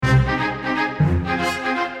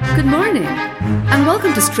Good morning, and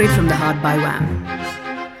welcome to Straight from the Heart by Wham.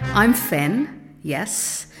 I'm Fen,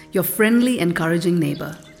 yes, your friendly, encouraging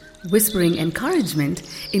neighbor, whispering encouragement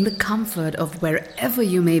in the comfort of wherever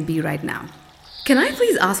you may be right now. Can I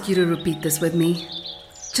please ask you to repeat this with me?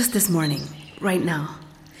 Just this morning, right now.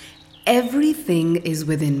 Everything is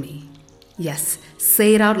within me. Yes,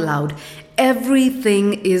 say it out loud.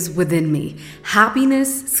 Everything is within me.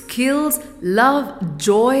 Happiness, skills, love,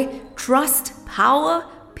 joy, trust, power,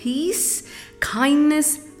 peace,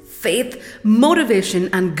 kindness, faith, motivation,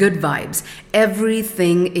 and good vibes.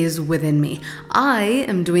 Everything is within me. I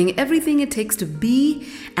am doing everything it takes to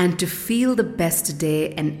be and to feel the best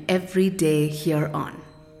today and every day here on.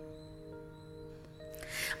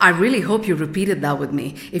 I really hope you repeated that with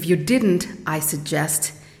me. If you didn't, I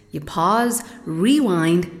suggest you pause,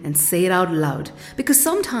 rewind, and say it out loud. Because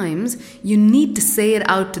sometimes you need to say it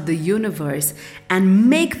out to the universe and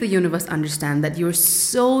make the universe understand that you're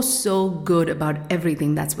so good about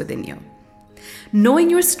everything that's within you. Knowing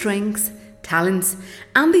your strengths, talents,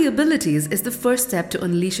 and the abilities is the first step to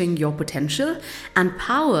unleashing your potential and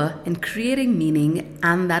power in creating meaning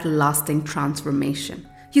and that lasting transformation.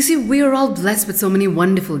 You see, we are all blessed with so many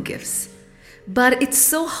wonderful gifts. But it's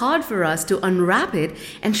so hard for us to unwrap it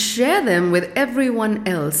and share them with everyone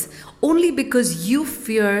else only because you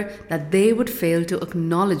fear that they would fail to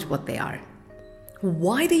acknowledge what they are.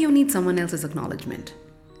 Why do you need someone else's acknowledgement?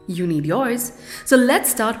 You need yours. So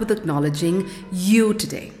let's start with acknowledging you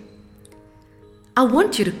today. I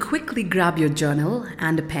want you to quickly grab your journal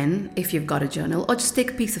and a pen if you've got a journal, or just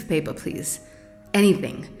take a piece of paper, please.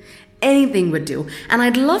 Anything would do. And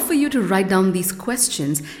I'd love for you to write down these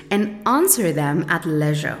questions and answer them at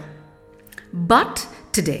leisure. But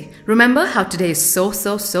today, remember how today is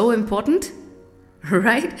so important?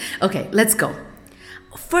 Right? Okay, let's go.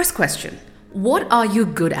 First question, what are you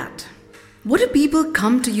good at? What do people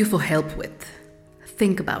come to you for help with?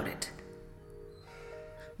 Think about it.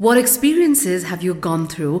 What experiences have you gone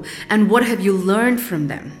through and what have you learned from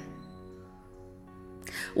them?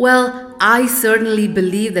 Well, I certainly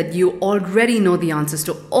believe that you already know the answers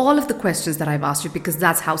to all of the questions that I've asked you because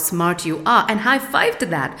that's how smart you are, and high five to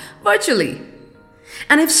that, virtually.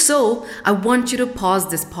 And if so, I want you to pause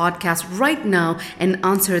this podcast right now and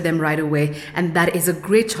answer them right away. And that is a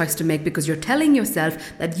great choice to make because you're telling yourself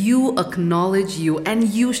that you acknowledge you and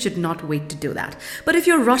you should not wait to do that. But if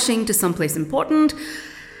you're rushing to someplace important,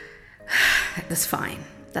 that's fine.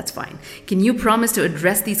 That's fine. Can you promise to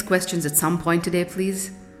address these questions at some point today,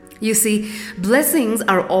 please? You see, blessings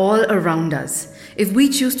are all around us. If we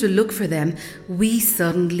choose to look for them, we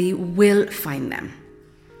certainly will find them.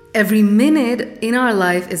 Every minute in our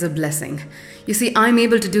life is a blessing. You see, I'm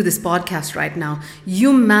able to do this podcast right now.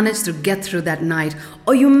 You managed to get through that night,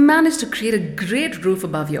 or you managed to create a great roof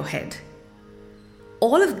above your head.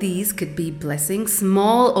 All of these could be blessings,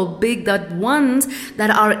 small or big, that ones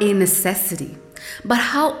that are a necessity. But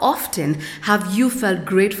how often have you felt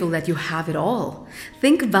grateful that you have it all?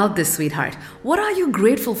 Think about this, sweetheart. What are you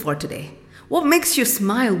grateful for today? What makes you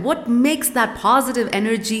smile? What makes that positive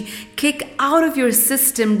energy kick out of your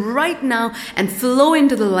system right now and flow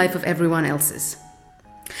into the life of everyone else's?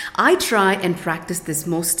 I try and practice this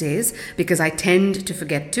most days because I tend to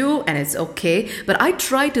forget too, and it's okay. But I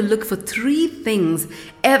try to look for 3 things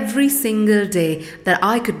every single day that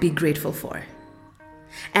I could be grateful for.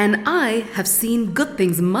 And I have seen good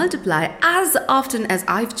things multiply as often as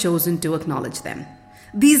I've chosen to acknowledge them.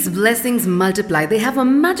 These blessings multiply. They have a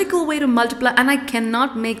magical way to multiply, and I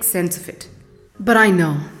cannot make sense of it. But I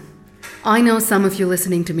know some of you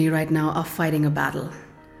listening to me right now are fighting a battle.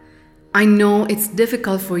 I know it's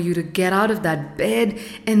difficult for you to get out of that bed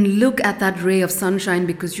and look at that ray of sunshine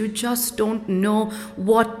because you just don't know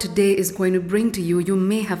what today is going to bring to you. You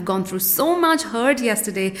may have gone through so much hurt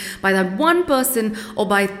yesterday by that one person or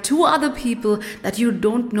by 2 other people that you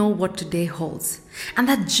don't know what today holds. And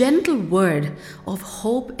that gentle word of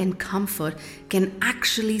hope and comfort can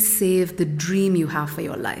actually save the dream you have for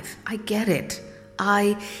your life. I get it,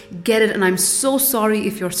 and I'm so sorry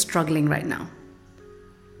if you're struggling right now.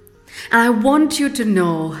 And I want you to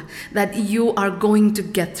know that you are going to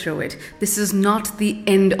get through it. This is not the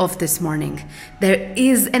end of this morning. There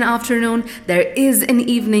is an afternoon, there is an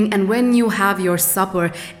evening, and when you have your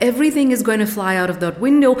supper, everything is going to fly out of that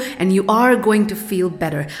window and you are going to feel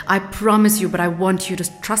better. I promise you, but I want you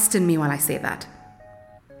to trust in me when I say that.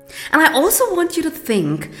 And I also want you to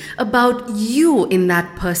think about you in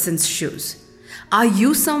that person's shoes. Are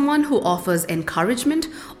you someone who offers encouragement,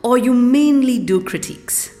 or you mainly do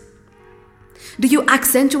critiques? Do you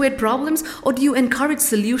accentuate problems, or do you encourage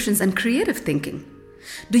solutions and creative thinking?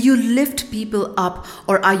 Do you lift people up,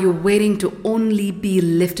 or are you waiting to only be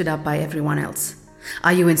lifted up by everyone else?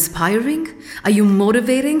 Are you inspiring? Are you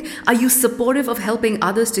motivating? Are you supportive of helping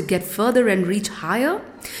others to get further and reach higher?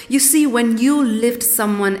 You see, when you lift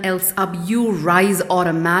someone else up, you rise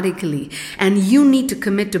automatically, and you need to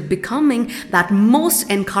commit to becoming that most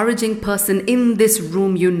encouraging person in this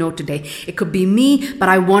room you know today. It could be me, but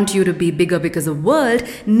I want you to be bigger because the world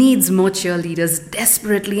needs more cheerleaders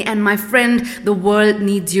desperately. And my friend, the world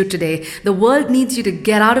needs you today. The world needs you to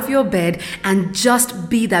get out of your bed and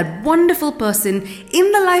just be that wonderful person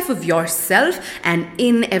in the life of yourself and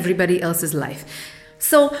in everybody else's life.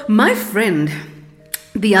 So, my friend,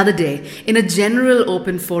 the other day, in a general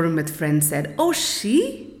open forum with friends, said, "Oh,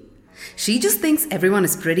 she just thinks everyone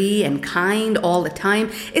is pretty and kind all the time.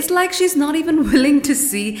 It's like she's not even willing to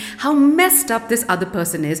see how messed up this other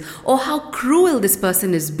person is or how cruel this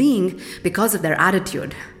person is being because of their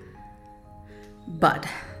attitude." But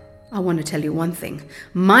I want to tell you one thing.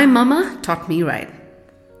 My mama taught me right.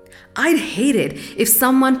 I'd hate it if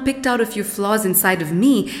someone picked out a few flaws inside of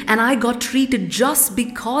me and I got treated just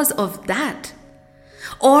because of that.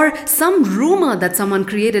 Or some rumor that someone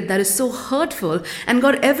created that is so hurtful and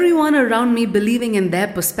got everyone around me believing in their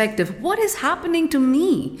perspective. What is happening to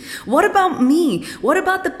me? What about me? What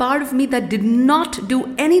about the part of me that did not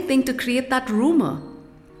do anything to create that rumor?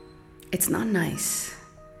 It's not nice.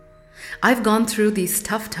 I've gone through these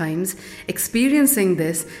tough times experiencing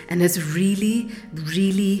this, and it's really,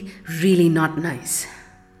 really, really not nice.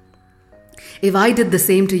 If I did the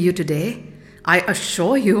same to you today, I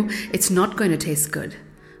assure you it's not going to taste good.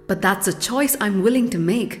 But that's a choice I'm willing to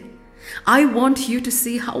make. I want you to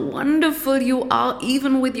see how wonderful you are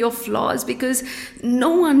even with your flaws, because no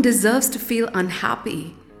one deserves to feel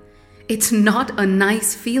unhappy. It's not a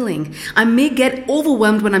nice feeling. I may get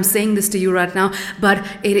overwhelmed when I'm saying this to you right now, but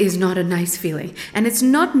it is not a nice feeling. And it's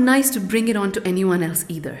not nice to bring it on to anyone else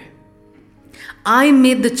either. I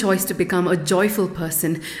made the choice to become a joyful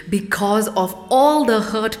person because of all the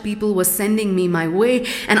hurt people were sending me my way,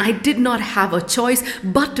 and I did not have a choice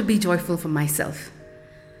but to be joyful for myself.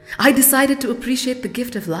 I decided to appreciate the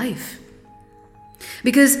gift of life.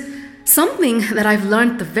 Because something that I've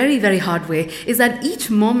learned the very, very hard way is that each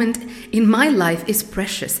moment in my life is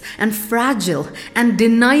precious and fragile and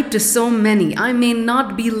denied to so many. I may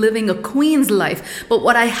not be living a queen's life, but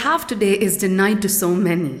what I have today is denied to so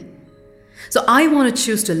many. So I want to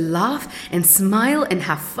choose to laugh and smile and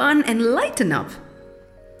have fun and lighten up.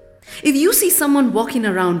 If you see someone walking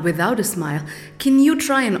around without a smile, can you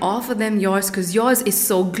try and offer them yours? Because yours is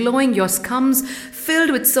so glowing, yours comes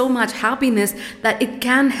filled with so much happiness that it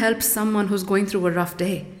can help someone who's going through a rough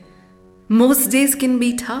day. Most days can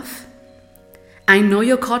be tough. I know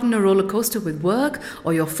you're caught in a roller coaster with work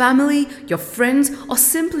or your family, your friends, or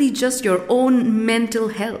simply just your own mental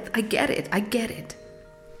health. I get it.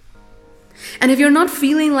 And if you're not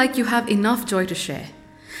feeling like you have enough joy to share,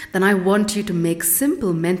 then I want you to make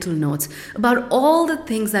simple mental notes about all the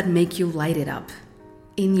things that make you light it up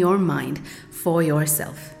in your mind for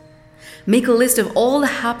yourself. Make a list of all the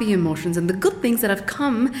happy emotions and the good things that have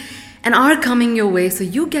come and are coming your way, so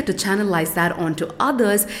you get to channelize that onto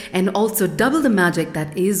others and also double the magic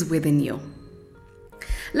that is within you.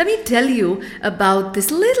 Let me tell you about this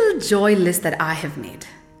little joy list that I have made.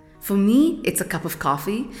 For me, it's a cup of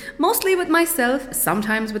coffee, mostly with myself,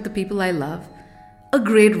 sometimes with the people I love. A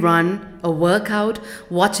great run, a workout,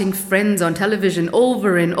 watching Friends on television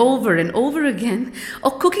over and over and over again,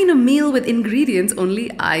 or cooking a meal with ingredients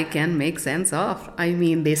only I can make sense of. I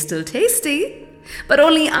mean, they're still tasty, but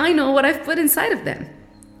only I know what I've put inside of them.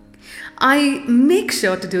 I make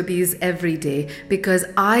sure to do these every day because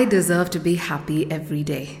I deserve to be happy every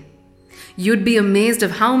day. You'd be amazed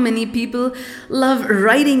of how many people love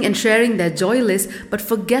writing and sharing their joy list, but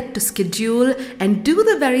forget to schedule and do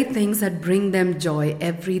the very things that bring them joy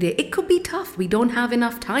every day. It could be tough. We don't have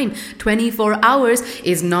enough time. 24 hours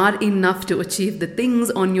is not enough to achieve the things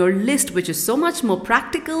on your list, which is so much more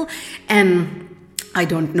practical and I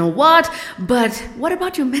don't know what. But what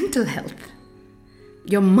about your mental health?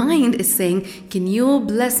 Your mind is saying, "Can you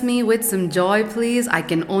bless me with some joy, please?" I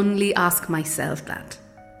can only ask myself that.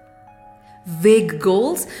 Vague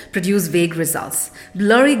goals produce vague results.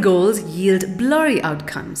 Blurry goals yield blurry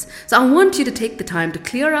outcomes. So I want you to take the time to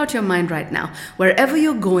clear out your mind right now. Wherever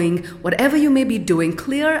you're going, whatever you may be doing,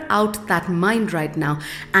 clear out that mind right now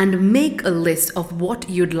and make a list of what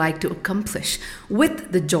you'd like to accomplish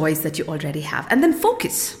with the joys that you already have. And then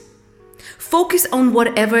focus. Focus on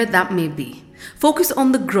whatever that may be. Focus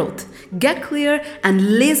on the growth. Get clear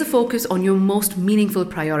and laser focus on your most meaningful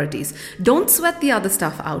priorities. Don't sweat the other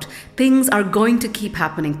stuff out. Things are going to keep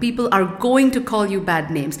happening. People are going to call you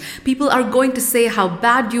bad names. People are going to say how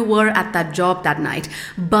bad you were at that job that night.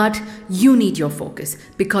 But you need your focus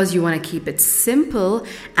because you want to keep it simple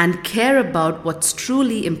and care about what's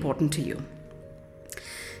truly important to you.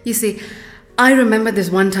 You see, I remember this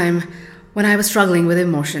one time when I was struggling with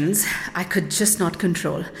emotions I could just not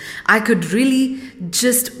control. I could really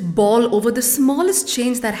just bawl over the smallest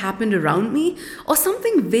change that happened around me or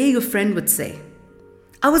something vague a friend would say.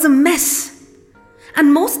 I was a mess.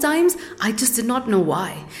 And most times, I just did not know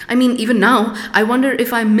why. I mean, even now, I wonder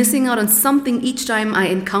if I'm missing out on something each time I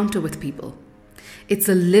encounter with people. It's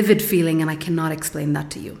a livid feeling and I cannot explain that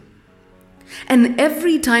to you. And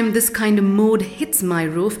every time this kind of mood hits my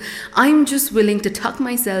roof, I'm just willing to tuck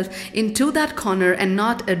myself into that corner and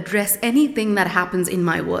not address anything that happens in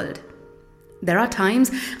my world. There are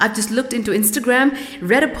times I've just looked into Instagram,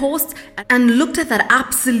 read a post, and looked at that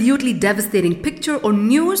absolutely devastating picture or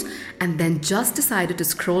news, and then just decided to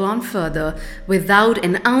scroll on further without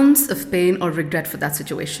an ounce of pain or regret for that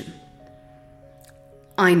situation.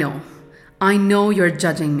 I know you're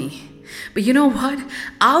judging me. But you know what?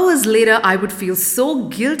 Hours later, I would feel so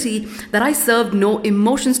guilty that I served no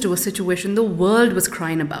emotions to a situation the world was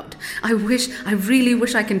crying about. I really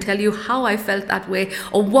wish I can tell you how I felt that way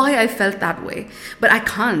or why I felt that way. But I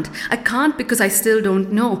can't. I can't because I still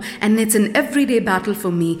don't know. And it's an everyday battle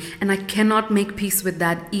for me, and I cannot make peace with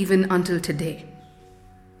that even until today.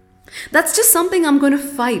 That's just something I'm going to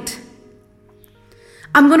fight.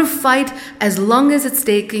 I'm going to fight as long as it's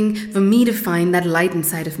taking for me to find that light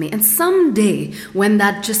inside of me. And someday, when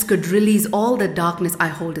that just could release all the darkness I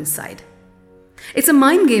hold inside. It's a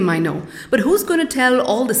mind game, I know. But who's going to tell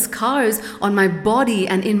all the scars on my body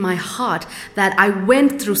and in my heart that I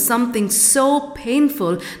went through something so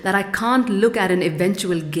painful that I can't look at an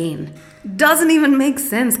eventual gain? Doesn't even make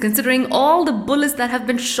sense considering all the bullets that have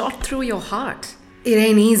been shot through your heart. It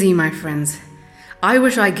ain't easy, my friends. I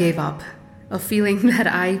wish I gave up. A feeling that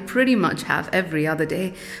I pretty much have every other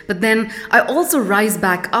day. But then I also rise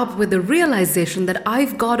back up with the realization that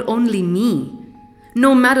I've got only me.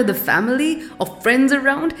 No matter the family or friends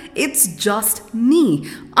around, it's just me.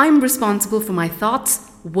 I'm responsible for my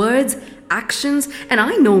thoughts, words, actions, and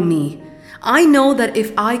I know me. I know that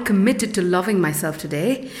if I committed to loving myself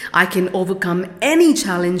today, I can overcome any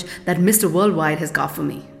challenge that Mr. Worldwide has got for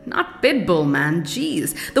me. Not Pitbull, man,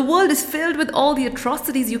 jeez. The world is filled with all the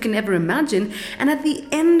atrocities you can ever imagine, and at the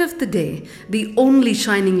end of the day, the only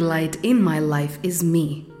shining light in my life is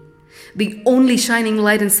me. The only shining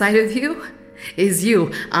light inside of you is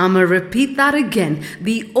you. I'ma repeat that again.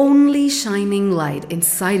 The only shining light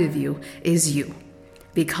inside of you is you.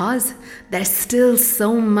 Because there's still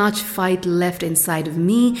so much fight left inside of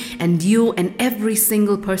me and you and every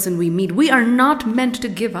single person we meet. We are not meant to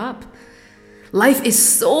give up. Life is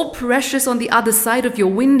so precious on the other side of your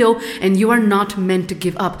window, and you are not meant to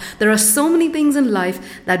give up. There are so many things in life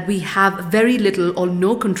that we have very little or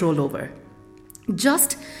no control over.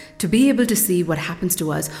 Just to be able to see what happens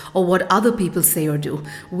to us or what other people say or do,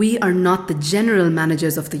 we are not the general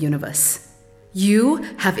managers of the universe. You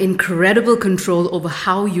have incredible control over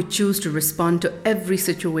how you choose to respond to every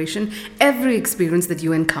situation, every experience that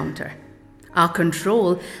you encounter. Our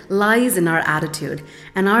control lies in our attitude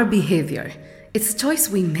and our behavior. It's a choice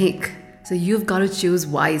we make, so you've got to choose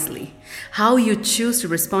wisely. How you choose to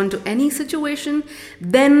respond to any situation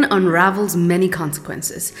then unravels many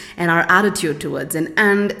consequences and our attitude towards it,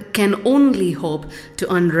 and can only hope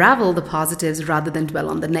to unravel the positives rather than dwell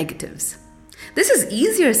on the negatives. This is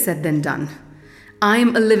easier said than done.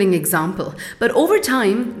 I'm a living example, but over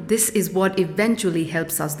time, this is what eventually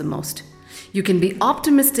helps us the most. You can be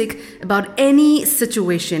optimistic about any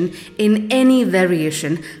situation in any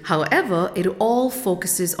variation. However, it all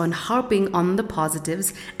focuses on harping on the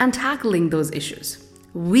positives and tackling those issues.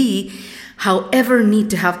 We, however, need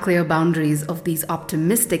to have clear boundaries of these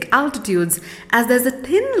optimistic altitudes, as there's a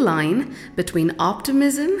thin line between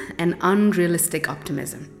optimism and unrealistic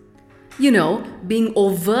optimism. You know, being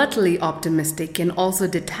overtly optimistic can also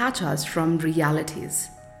detach us from realities.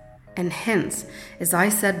 And hence, as I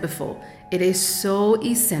said before, it is so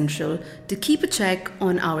essential to keep a check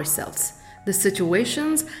on ourselves, the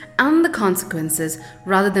situations and the consequences,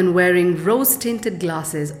 rather than wearing rose-tinted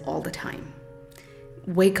glasses all the time.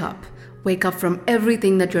 Wake up from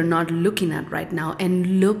everything that you're not looking at right now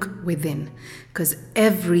and look within, because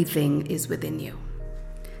everything is within you.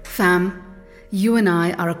 Fam, you and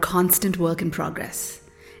I are a constant work in progress,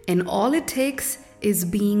 and all it takes is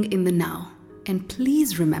being in the now. And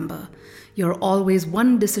please remember, You're always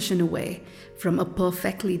one decision away from a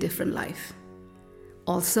perfectly different life.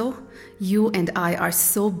 Also, you and I are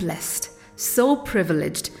so blessed, so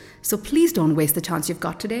privileged, so please don't waste the chance you've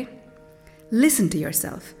got today. Listen to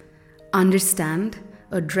yourself, understand,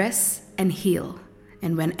 address, and heal.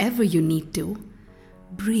 And whenever you need to,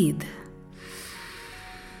 breathe.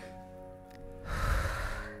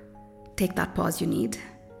 Take that pause you need.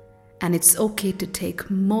 And it's okay to take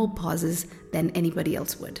more pauses than anybody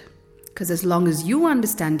else would. Because as long as you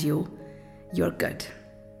understand you're good.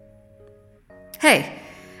 Hey,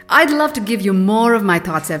 I'd love to give you more of my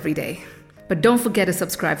thoughts every day. But don't forget to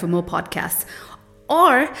subscribe for more podcasts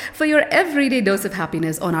or for your everyday dose of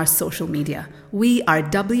happiness on our social media. We are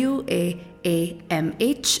WAAMH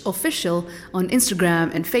Official on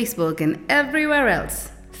Instagram and Facebook and everywhere else.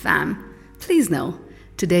 Fam, please know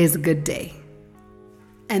today is a good day.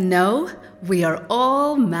 And no, we are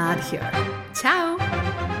all mad here.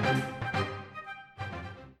 Ciao!